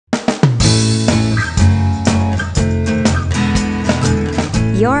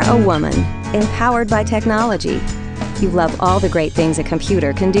You're a woman, empowered by technology. You love all the great things a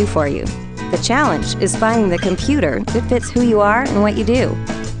computer can do for you. The challenge is finding the computer that fits who you are and what you do.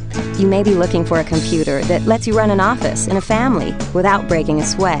 You may be looking for a computer that lets you run an office and a family without breaking a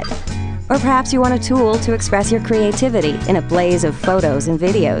sweat. Or perhaps you want a tool to express your creativity in a blaze of photos and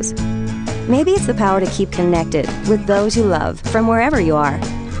videos. Maybe it's the power to keep connected with those you love from wherever you are.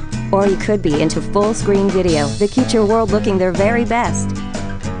 Or you could be into full-screen video that keeps your world looking their very best.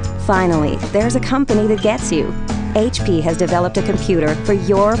 Finally, there's a company that gets you. HP has developed a computer for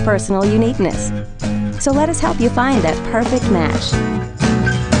your personal uniqueness. So let us help you find that perfect match.